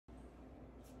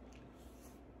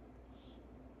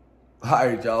All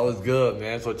right, y'all, what's good,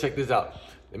 man? So check this out.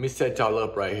 Let me set y'all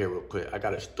up right here real quick. I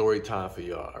got a story time for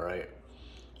y'all, all right?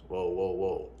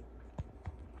 Whoa.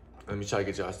 Let me try to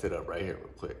get y'all set up right here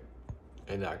real quick.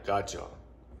 And I got y'all.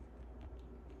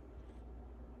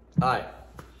 All right,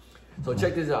 so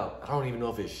check this out. I don't even know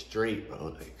if it's straight, bro.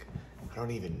 Like, I don't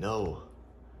even know.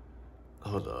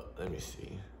 Hold up, let me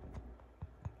see.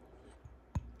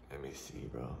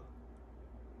 Bro.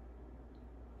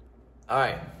 All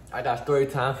right, I got story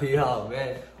time for y'all,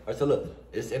 man. All right, so look,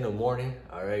 it's in the morning,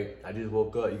 all right? I just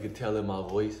woke up. You can tell in my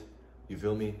voice. You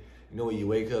feel me? You know when you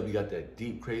wake up, you got that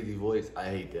deep, crazy voice? I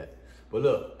hate that. But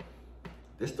look,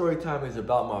 this story time is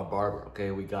about my barber,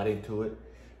 okay? We got into it,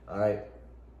 all right?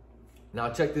 Now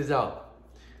check this out.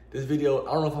 This video,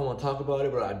 I don't know if I want to talk about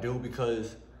it, but I do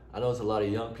because I know there's a lot of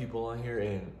young people on here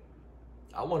and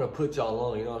I want to put y'all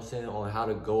on, you know what I'm saying, on how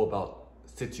to go about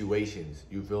situations,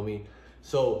 you feel me?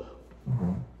 So,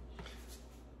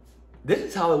 this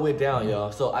is how it went down,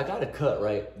 y'all. So I got a cut,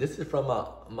 right? This is from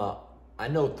I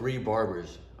know 3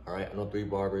 barbers, all right? I know 3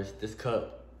 barbers. This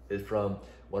cut is from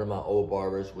one of my old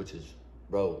barbers, which is,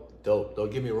 bro, dope. Don't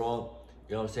get me wrong,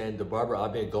 you know what I'm saying? The barber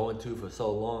I've been going to for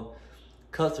so long,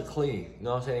 cuts are clean, you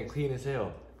know what I'm saying? Clean as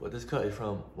hell. But this cut is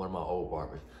from one of my old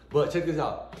barbers. But check this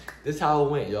out. This is how it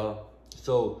went, y'all.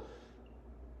 So,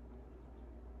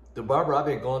 the barber I've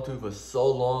been going to for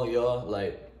so long, y'all,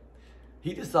 like,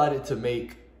 he decided to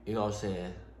make, you know what I'm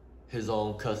saying, his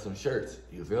own custom shirts.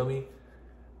 You feel me?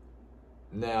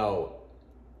 Now,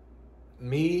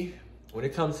 me, when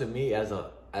it comes to me as a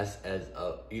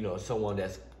you know, someone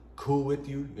that's cool with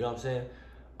you, you know what I'm saying?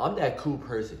 I'm that cool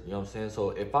person, you know what I'm saying? So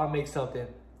if I make something,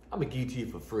 I'm gonna give it to you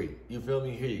for free. You feel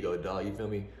me? Here you go, dog. You feel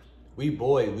me? We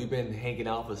boys, we've been hanging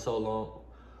out for so long.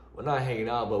 Well, not hanging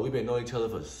out, but we've been knowing each other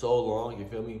for so long, you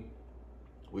feel me?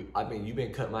 You've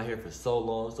been cutting my hair for so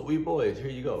long, so we boys, here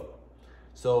you go.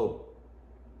 So,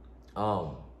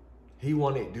 he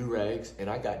wanted do-rags, and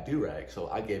I got do-rags, so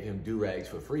I gave him do-rags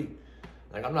for free.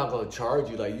 Like, I'm not gonna charge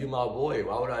you, like, you my boy,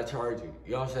 why would I charge you?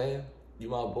 You know what I'm saying? You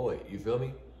my boy, you feel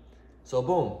me? So,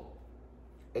 boom.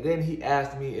 And then he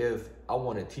asked me if I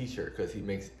want a t-shirt, because he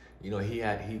makes, you know, he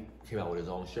came out with his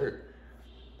own shirt.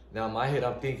 Now, in my head,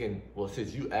 I'm thinking, well,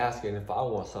 since you asking if I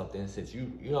want something, since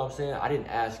you know what I'm saying? I didn't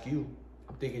ask you.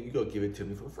 I'm thinking you gonna give it to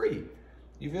me for free.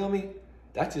 You feel me?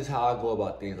 That's just how I go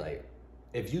about things. Like,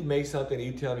 if you make something and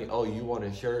you tell me, oh, you want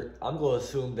a shirt, I'm gonna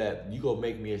assume that you gonna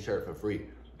make me a shirt for free.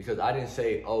 Because I didn't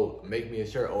say, oh, make me a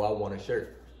shirt, oh, I want a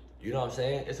shirt. You know what I'm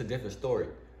saying? It's a different story.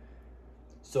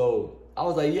 So I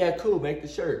was like, yeah, cool, make the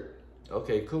shirt.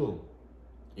 Okay, cool.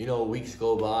 You know, weeks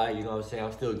go by, you know what I'm saying?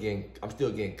 I'm still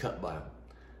getting cut by him.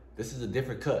 This is a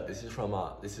different cut. This is from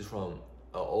an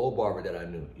old barber that I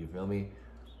knew. You feel me?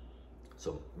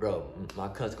 So, bro, my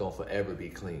cut's gonna forever be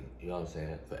clean. You know what I'm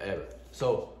saying? Forever.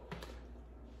 So,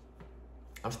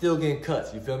 I'm still getting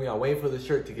cuts. You feel me? I'm waiting for the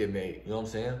shirt to get made. You know what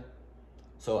I'm saying?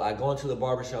 So, I go into the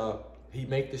barbershop. He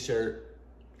make the shirt.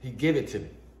 He give it to me.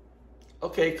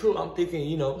 Okay, cool. I'm thinking,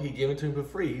 you know, he give it to me for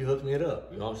free. He hooked me it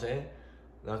up. You know what I'm saying?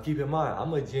 Now, keep in mind,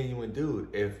 I'm a genuine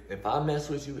dude. If I mess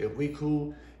with you, if we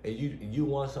cool, and you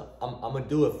want something, I'm gonna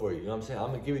do it for you. You know what I'm saying?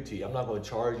 I'm gonna give it to you. I'm not gonna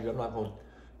charge you. I'm not gonna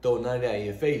throw none of that in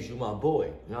your face. You my boy.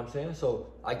 You know what I'm saying? So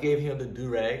I gave him the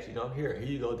do-rags. You know, here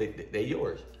you go. They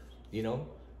yours. You know,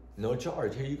 no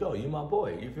charge. Here you go. You my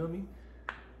boy. You feel me?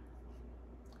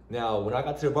 Now, when I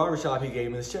got to the barbershop, he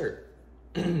gave me the shirt.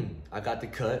 I got the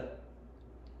cut.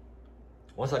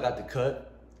 Once I got the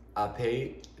cut, I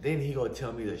paid. Then he gonna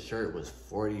tell me the shirt was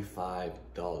 $45,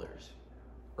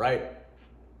 right?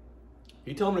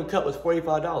 He told me the cut was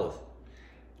 $45.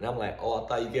 And I'm like, oh, I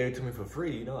thought you gave it to me for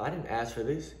free. You know, I didn't ask for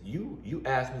this. You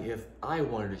asked me if I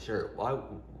wanted a shirt. Why?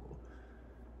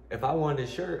 If I wanted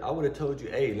a shirt, I would have told you,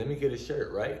 hey, let me get a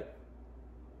shirt, right?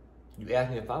 You asked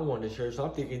me if I wanted a shirt, so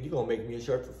I'm thinking you're gonna make me a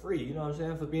shirt for free. You know what I'm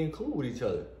saying? For being cool with each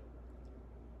other.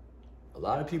 A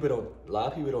lot of people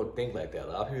don't think like that.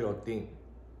 A lot of people don't think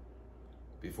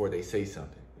before they say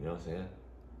something. You know what I'm saying?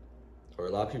 Or a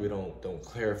lot of people don't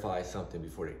clarify something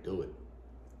before they do it.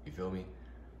 You feel me?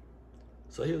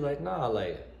 So he was like, nah,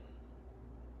 like,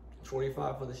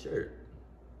 $25 for the shirt.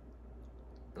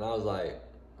 And I was like,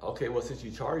 okay, well, since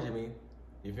you charging me,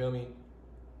 you feel me?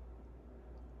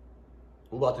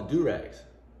 What about the do-rags?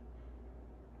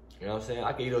 You know what I'm saying?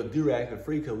 I gave you those do-rags for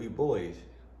free because we boys.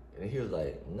 And he was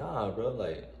like, nah, bro,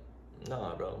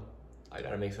 I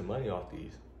gotta make some money off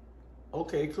these.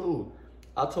 Okay, cool.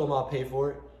 I told him I'll pay for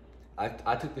it.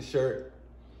 I took the shirt,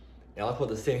 and I was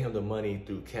supposed to send him the money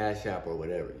through Cash App or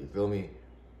whatever, you feel me?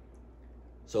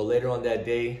 So later on that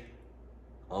day,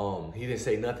 he didn't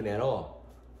say nothing at all.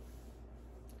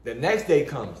 The next day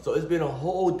comes. So it's been a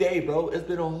whole day, bro. It's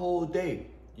been a whole day.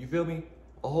 You feel me?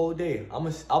 A whole day. I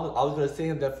was gonna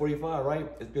send him that 45,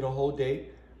 right? It's been a whole day.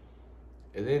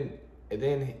 And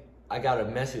then I got a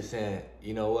message saying,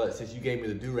 you know what, since you gave me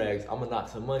the do-rags, I'm gonna knock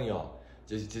some money off.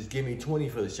 Just give me 20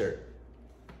 for the shirt.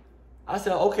 I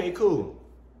said, okay, cool.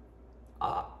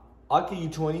 I'll give you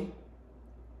 20.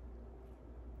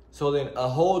 So then a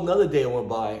whole nother day went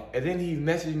by, and then he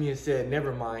messaged me and said,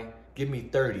 never mind, give me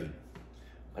 30.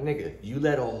 My nigga, you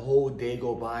let a whole day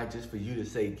go by just for you to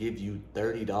say, give you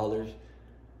 $30?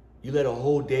 You let a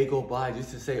whole day go by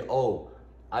just to say, oh,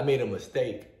 I made a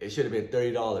mistake. It should have been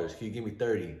 $30. Can you give me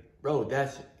 30? Bro,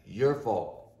 that's your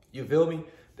fault. You feel me?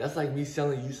 That's like me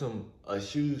selling you some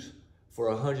shoes for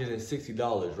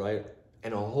 $160, right?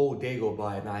 And a whole day go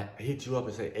by and I hit you up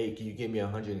and say, hey, can you give me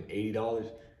 $180?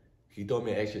 Can you throw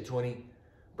me an extra 20?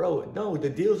 Bro, no, the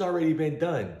deal's already been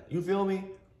done. You feel me?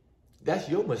 That's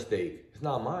your mistake. It's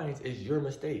not mine, it's your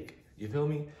mistake. You feel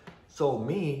me? So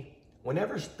me,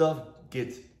 whenever stuff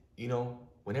gets, you know,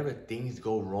 whenever things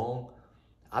go wrong,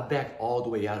 I back all the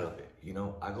way out of it. You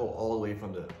know, I go all the way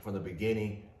from the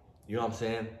beginning. You know what I'm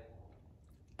saying?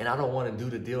 And I don't want to do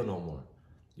the deal no more.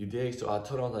 You dig? So I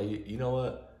told him, I was like, you know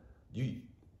what?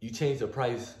 You changed the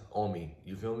price on me.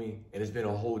 You feel me? And it's been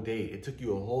a whole day. It took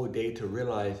you a whole day to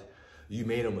realize you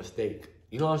made a mistake.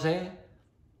 You know what I'm saying?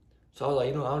 So I was like,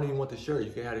 you know, I don't even want the shirt.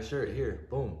 You can have the shirt here.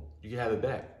 Boom. You can have it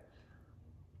back.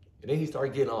 And then he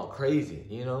started getting all crazy,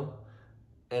 you know?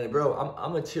 And bro,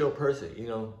 I'm a chill person, you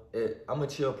know? I'm a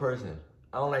chill person.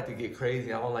 I don't like to get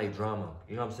crazy. I don't like drama.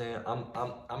 You know what I'm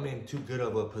saying? I'm in too good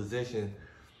of a position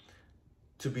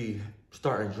to be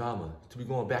starting drama, to be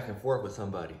going back and forth with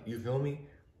somebody. You feel me?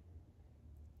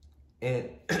 And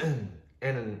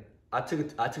and I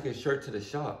took his shirt to the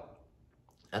shop.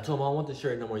 I told him I don't want the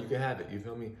shirt no more. You can have it. You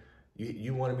feel me?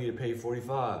 You wanted me to pay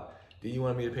 45, then you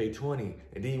wanted me to pay 20,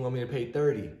 and then you want me to pay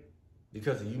 30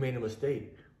 because you made a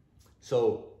mistake.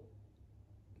 So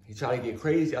he tried to get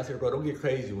crazy. I said, bro, don't get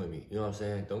crazy with me. You know what I'm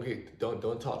saying?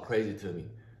 Don't talk crazy to me.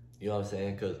 You know what I'm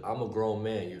saying? Because I'm a grown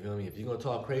man. You feel me? If you're gonna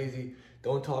talk crazy,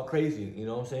 don't talk crazy. You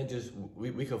know what I'm saying? Just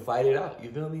we can fight it out.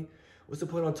 You feel me? What's the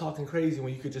point on talking crazy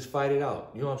when you could just fight it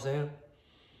out? You know what I'm saying?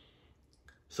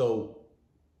 So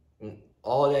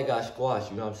all that got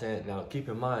squashed, you know what I'm saying? Now, keep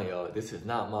in mind, y'all, this is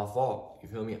not my fault. You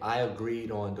feel me? I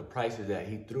agreed on the prices that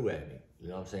he threw at me. You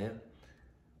know what I'm saying?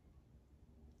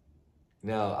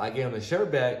 Now, I gave him the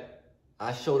shirt back.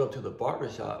 I showed up to the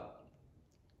barbershop.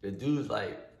 The dude's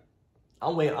like,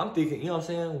 I'm thinking, you know what I'm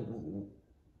saying?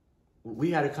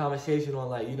 We had a conversation on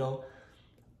like, you know,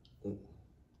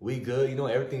 we good. You know,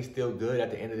 everything's still good at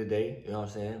the end of the day. You know what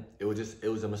I'm saying? It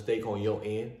was a mistake on your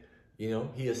end. You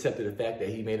know, he accepted the fact that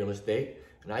he made a mistake,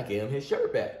 and I gave him his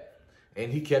shirt back.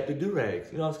 And he kept the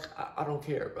do-rags. You know, I don't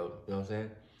care, bro. You know what I'm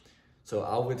saying? So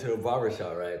I went to the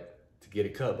barbershop, right, to get a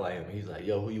cut by him. He's like,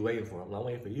 yo, who you waiting for? I'm like, I'm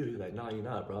waiting for you. He's like, no, you're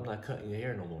not, bro. I'm not cutting your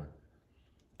hair no more.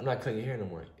 I'm not cutting your hair no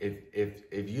more.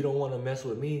 If you don't want to mess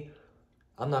with me,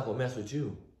 I'm not going to mess with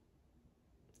you.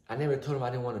 I never told him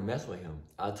I didn't want to mess with him.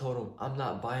 I told him, I'm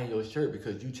not buying your shirt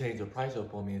because you changed the price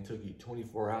up on me and took you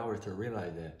 24 hours to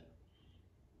realize that.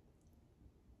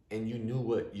 And you knew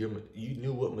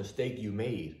what mistake you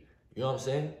made. You know what I'm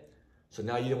saying? So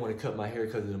now you don't want to cut my hair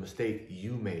because of the mistake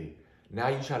you made. Now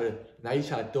you try to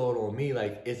throw it on me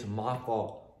like it's my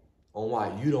fault on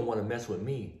why you don't want to mess with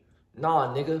me.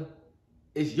 Nah, nigga,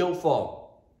 it's your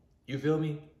fault. You feel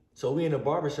me? So we in the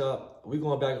barbershop, we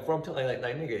going back and forth. I'm telling you,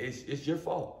 like nigga, it's your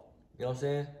fault. You know what I'm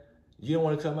saying? You don't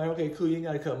want to cut my hair? Okay, cool, you ain't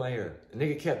got to cut my hair. The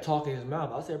nigga kept talking his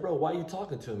mouth. I said, bro, why you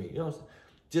talking to me? You know what I'm saying?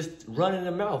 Just running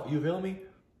the mouth, you feel me?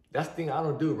 That's the thing I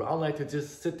don't do, bro. I don't like to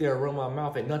just sit there and run my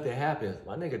mouth and nothing happens.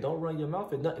 My nigga, don't run your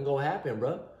mouth and nothing gonna happen,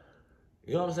 bro.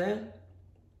 You know what I'm saying?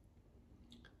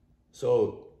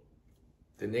 So,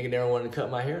 the nigga never wanted to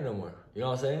cut my hair no more. You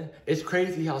know what I'm saying? It's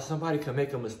crazy how somebody can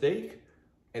make a mistake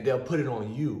and they'll put it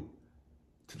on you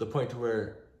to the point to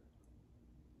where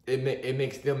it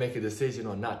makes them make a decision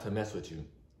on not to mess with you.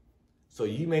 So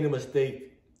you made a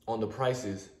mistake on the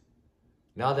prices.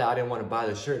 Now that I didn't want to buy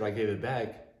the shirt and I gave it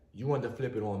back, you wanted to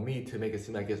flip it on me to make it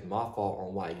seem like it's my fault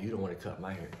on why you don't want to cut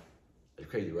my hair. It's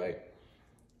crazy, right?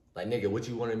 Like, nigga, what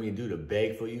you wanted me to do, to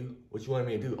beg for you? What you wanted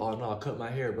me to do? Oh, no, I'll cut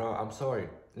my hair, bro. I'm sorry.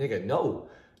 Nigga, no.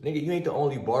 Nigga, you ain't the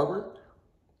only barber.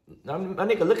 My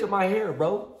nigga, look at my hair,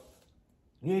 bro.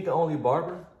 You ain't the only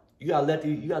barber. You gotta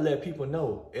let people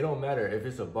know. It don't matter if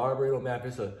it's a barber. It don't matter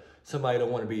if it's somebody that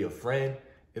want to be your friend.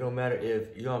 It don't matter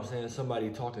if, you know what I'm saying, somebody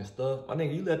talking stuff. My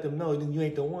nigga, you let them know then you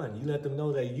ain't the one. You let them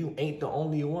know that you ain't the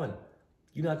only one.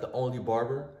 You're not the only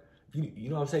barber. You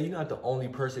know what I'm saying? You're not the only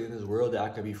person in this world that I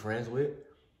can be friends with.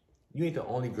 You ain't the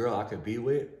only girl I could be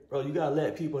with. Bro, you gotta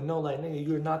let people know, like, nigga,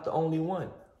 you're not the only one.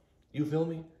 You feel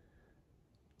me?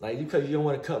 Like, because you don't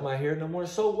want to cut my hair no more,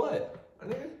 so what?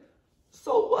 Nigga,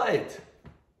 so what?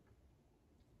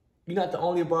 You're not the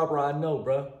only barber I know,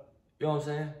 bro. You know what I'm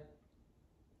saying?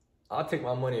 I'll take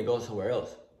my money and go somewhere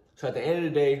else. So at the end of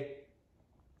the day,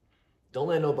 don't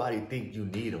let nobody think you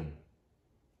need them.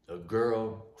 A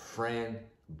girl, friend,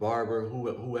 barber,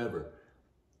 whoever.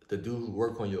 The dude who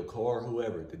work on your car,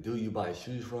 whoever. The dude you buy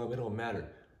shoes from, it don't matter.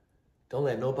 Don't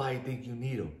let nobody think you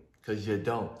need them, because you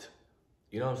don't.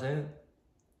 You know what I'm saying?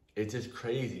 It's just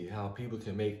crazy how people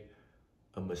can make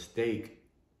a mistake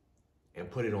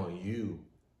and put it on you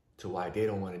to why they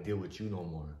don't want to deal with you no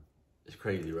more. It's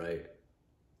crazy, right?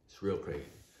 It's real crazy.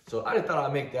 So I just thought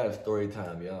I'd make that a story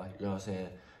time, y'all. You know what I'm saying?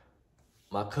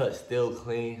 My cut's still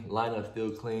clean, lineup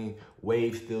still clean,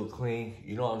 wave still clean.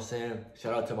 You know what I'm saying?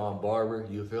 Shout out to my barber,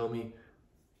 you feel me?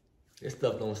 This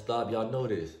stuff don't stop, y'all know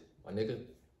this, my nigga.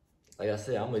 Like I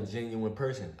said, I'm a genuine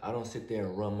person. I don't sit there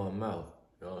and run my mouth.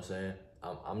 You know what I'm saying?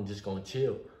 I'm just gonna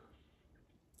chill.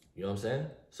 You know what I'm saying?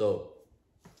 So,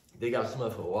 thank y'all so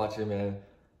much for watching, man.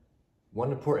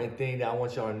 One important thing that I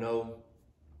want y'all to know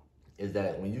is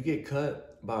that when you get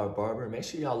cut by a barber, make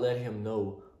sure y'all let him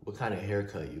know what kind of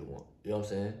haircut you want. You know what I'm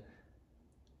saying?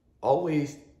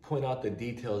 Always point out the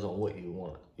details on what you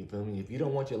want. You feel me? If you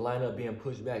don't want your lineup being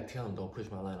pushed back, tell them, don't push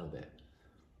my lineup back.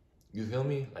 You feel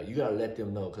me? Like, you gotta let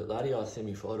them know, because a lot of y'all send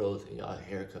me photos and y'all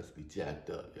haircuts be jacked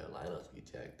up. Your lineups be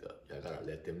jacked up. Y'all gotta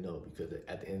let them know, because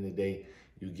at the end of the day,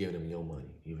 you giving them your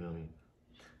money. You feel me?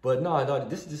 But no,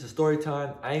 this is just a story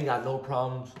time. I ain't got no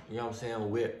problems, you know what I'm saying,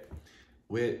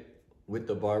 with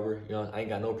the barber. You know, I ain't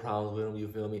got no problems with him, you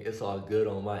feel me? It's all good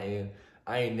on my end.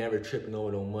 I ain't never tripping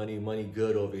over no money. Money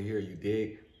good over here, you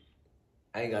dig?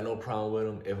 I ain't got no problem with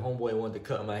him. If homeboy wanted to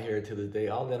cut my hair to this day,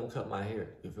 I'll let him cut my hair.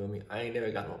 You feel me? I ain't never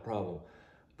got no problem.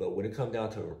 But when it comes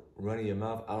down to running your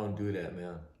mouth, I don't do that,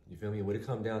 man. You feel me? When it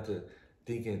comes down to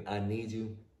thinking I need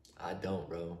you, I don't,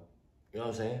 bro. You know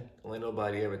what I'm saying? Don't let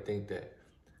nobody ever think that.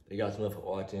 Thank y'all so much for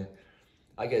watching.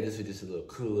 I guess this is just a little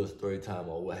cool little story time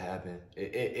on what happened.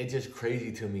 It's just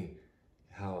crazy to me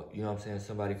how, you know what I'm saying,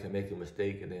 somebody can make a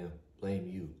mistake and then blame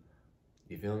you.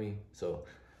 You feel me? So,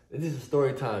 this is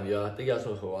story time, y'all. Thank y'all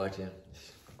so much for watching.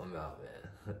 I'm out, man.